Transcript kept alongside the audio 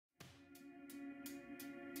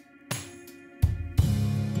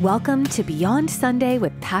Welcome to Beyond Sunday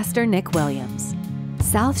with Pastor Nick Williams.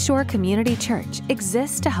 South Shore Community Church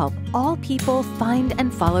exists to help all people find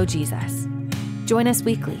and follow Jesus. Join us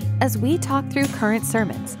weekly as we talk through current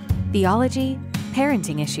sermons, theology,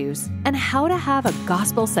 parenting issues, and how to have a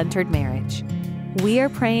gospel-centered marriage. We are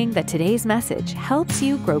praying that today's message helps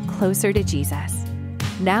you grow closer to Jesus.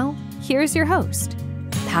 Now, here's your host,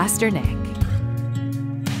 Pastor Nick.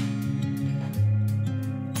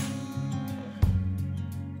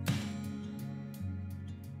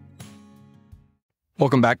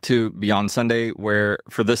 Welcome back to Beyond Sunday, where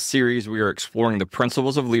for this series, we are exploring the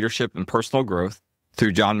principles of leadership and personal growth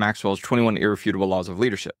through John Maxwell's 21 Irrefutable Laws of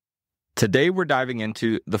Leadership. Today, we're diving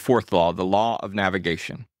into the fourth law, the law of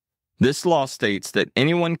navigation. This law states that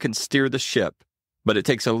anyone can steer the ship, but it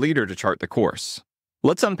takes a leader to chart the course.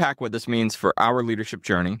 Let's unpack what this means for our leadership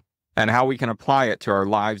journey and how we can apply it to our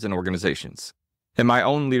lives and organizations. In my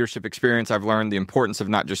own leadership experience, I've learned the importance of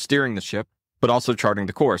not just steering the ship, but also charting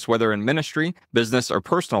the course. Whether in ministry, business, or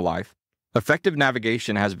personal life, effective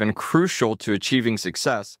navigation has been crucial to achieving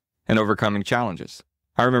success and overcoming challenges.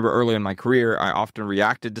 I remember early in my career, I often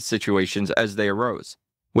reacted to situations as they arose,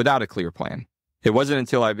 without a clear plan. It wasn't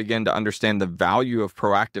until I began to understand the value of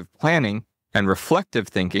proactive planning and reflective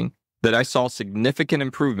thinking that I saw significant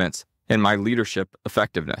improvements in my leadership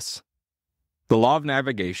effectiveness. The law of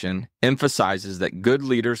navigation emphasizes that good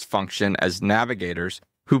leaders function as navigators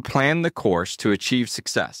who plan the course to achieve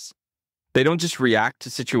success. They don't just react to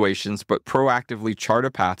situations, but proactively chart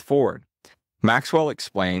a path forward. Maxwell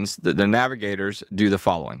explains that the navigators do the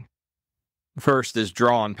following. First is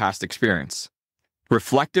draw on past experience.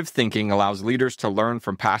 Reflective thinking allows leaders to learn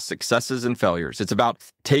from past successes and failures. It's about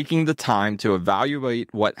taking the time to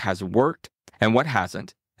evaluate what has worked and what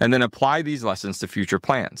hasn't, and then apply these lessons to future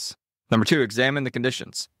plans. Number two, examine the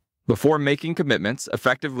conditions. Before making commitments,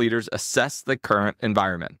 effective leaders assess the current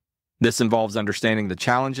environment. This involves understanding the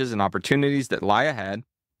challenges and opportunities that lie ahead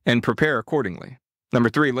and prepare accordingly. Number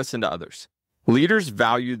three, listen to others. Leaders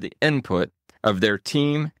value the input of their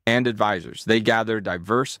team and advisors. They gather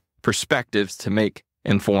diverse perspectives to make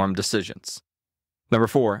informed decisions. Number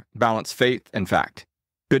four, balance faith and fact.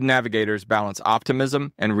 Good navigators balance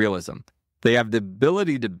optimism and realism. They have the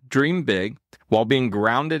ability to dream big while being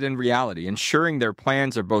grounded in reality, ensuring their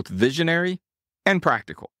plans are both visionary and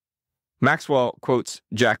practical. Maxwell quotes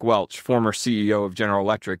Jack Welch, former CEO of General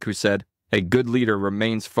Electric, who said, "A good leader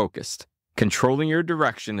remains focused. Controlling your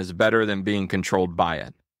direction is better than being controlled by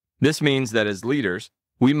it." This means that as leaders,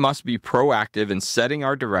 we must be proactive in setting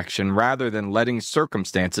our direction rather than letting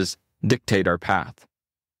circumstances dictate our path.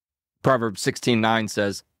 Proverbs 16:9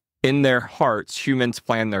 says, "In their hearts humans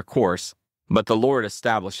plan their course, but the Lord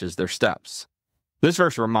establishes their steps." This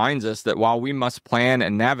verse reminds us that while we must plan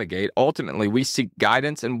and navigate, ultimately we seek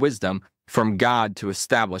guidance and wisdom from God to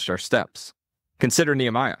establish our steps. Consider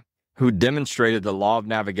Nehemiah, who demonstrated the law of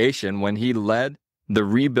navigation when he led the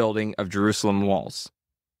rebuilding of Jerusalem walls.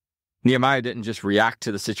 Nehemiah didn't just react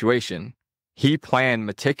to the situation. He planned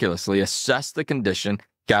meticulously, assessed the condition,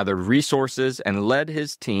 gathered resources, and led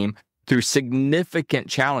his team through significant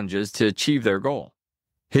challenges to achieve their goal.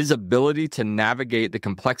 His ability to navigate the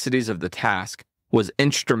complexities of the task was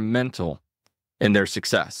instrumental in their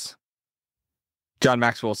success. John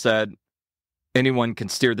Maxwell said, "Anyone can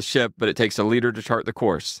steer the ship, but it takes a leader to chart the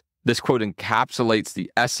course." This quote encapsulates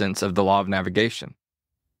the essence of the law of navigation.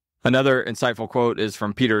 Another insightful quote is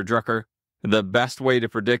from Peter Drucker, "The best way to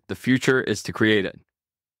predict the future is to create it."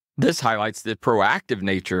 This highlights the proactive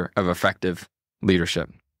nature of effective leadership.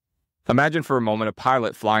 Imagine for a moment a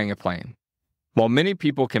pilot flying a plane. While many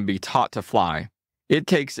people can be taught to fly, it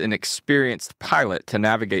takes an experienced pilot to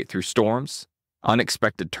navigate through storms,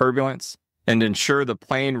 unexpected turbulence, and ensure the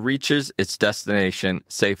plane reaches its destination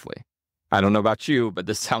safely. I don't know about you, but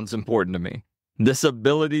this sounds important to me. This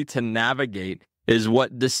ability to navigate is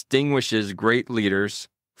what distinguishes great leaders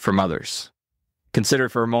from others. Consider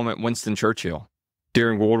for a moment Winston Churchill.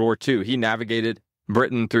 During World War II, he navigated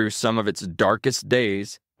Britain through some of its darkest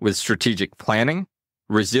days with strategic planning,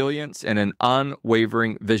 resilience, and an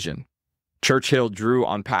unwavering vision. Churchill drew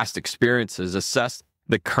on past experiences, assessed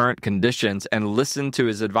the current conditions, and listened to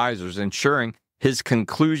his advisors, ensuring his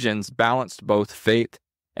conclusions balanced both faith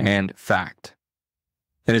and fact.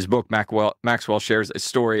 In his book, Maxwell shares a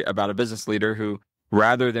story about a business leader who,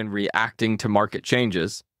 rather than reacting to market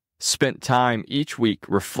changes, spent time each week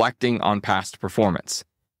reflecting on past performance,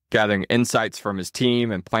 gathering insights from his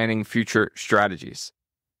team and planning future strategies.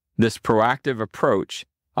 This proactive approach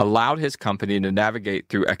allowed his company to navigate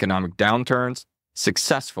through economic downturns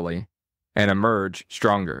successfully and emerge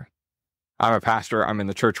stronger. I'm a pastor, I'm in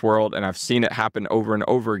the church world, and I've seen it happen over and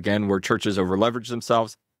over again where churches overleverage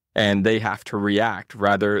themselves and they have to react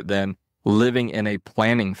rather than living in a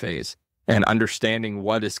planning phase and understanding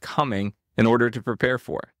what is coming in order to prepare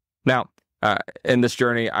for it. Now, in this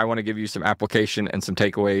journey, I want to give you some application and some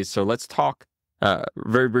takeaways. So let's talk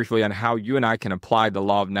very briefly on how you and I can apply the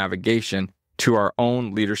law of navigation to our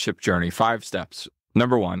own leadership journey. 5 steps.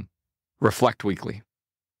 Number 1, reflect weekly.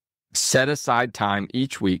 Set aside time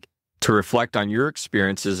each week to reflect on your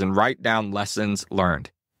experiences and write down lessons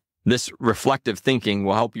learned. This reflective thinking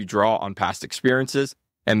will help you draw on past experiences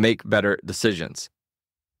and make better decisions.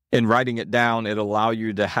 In writing it down, it'll allow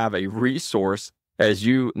you to have a resource as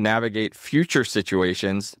you navigate future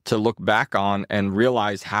situations to look back on and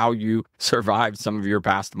realize how you survived some of your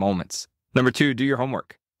past moments. Number 2, do your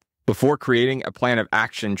homework. Before creating a plan of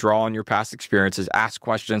action, draw on your past experiences, ask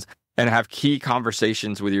questions, and have key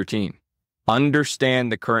conversations with your team.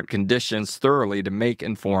 Understand the current conditions thoroughly to make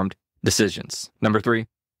informed decisions. Number 3,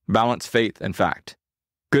 balance faith and fact.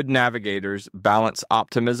 Good navigators balance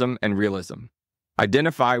optimism and realism.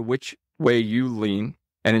 Identify which way you lean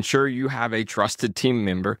and ensure you have a trusted team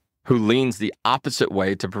member who leans the opposite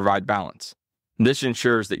way to provide balance. This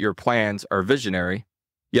ensures that your plans are visionary,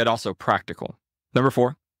 yet also practical. Number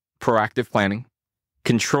 4, proactive planning.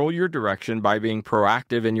 Control your direction by being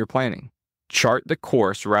proactive in your planning. Chart the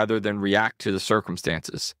course rather than react to the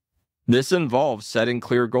circumstances. This involves setting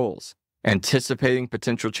clear goals, anticipating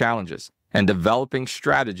potential challenges, and developing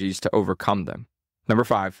strategies to overcome them. Number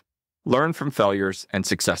 5, learn from failures and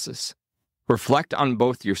successes. Reflect on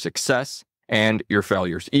both your success and your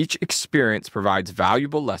failures. Each experience provides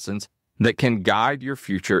valuable lessons that can guide your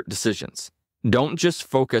future decisions. Don't just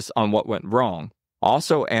focus on what went wrong.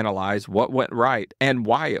 Also analyze what went right and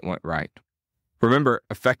why it went right. Remember,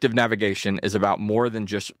 effective navigation is about more than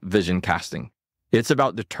just vision casting. It's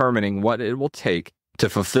about determining what it will take to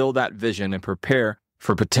fulfill that vision and prepare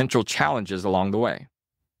for potential challenges along the way.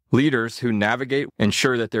 Leaders who navigate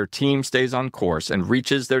ensure that their team stays on course and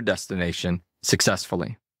reaches their destination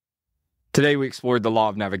successfully. Today, we explored the law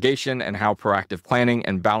of navigation and how proactive planning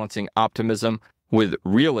and balancing optimism with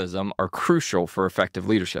realism are crucial for effective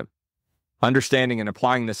leadership. Understanding and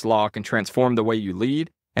applying this law can transform the way you lead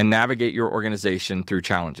and navigate your organization through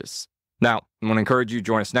challenges. Now, I want to encourage you to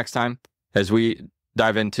join us next time as we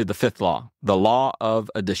dive into the 5th law, the law of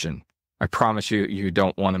addition. I promise you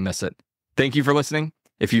don't want to miss it. Thank you for listening.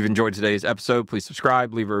 If you've enjoyed today's episode, please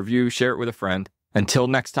subscribe, leave a review, share it with a friend. Until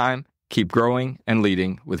next time, keep growing and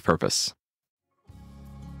leading with purpose.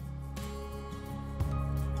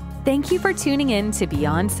 Thank you for tuning in to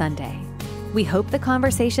Beyond Sunday. We hope the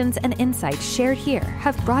conversations and insights shared here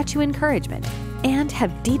have brought you encouragement and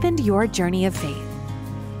have deepened your journey of faith.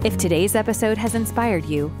 If today's episode has inspired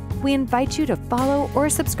you, we invite you to follow or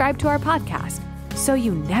subscribe to our podcast so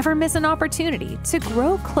you never miss an opportunity to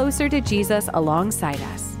grow closer to Jesus alongside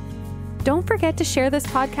us. Don't forget to share this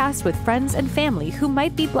podcast with friends and family who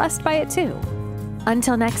might be blessed by it too.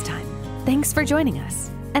 Until next time, thanks for joining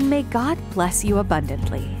us, and may God bless you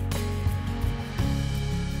abundantly.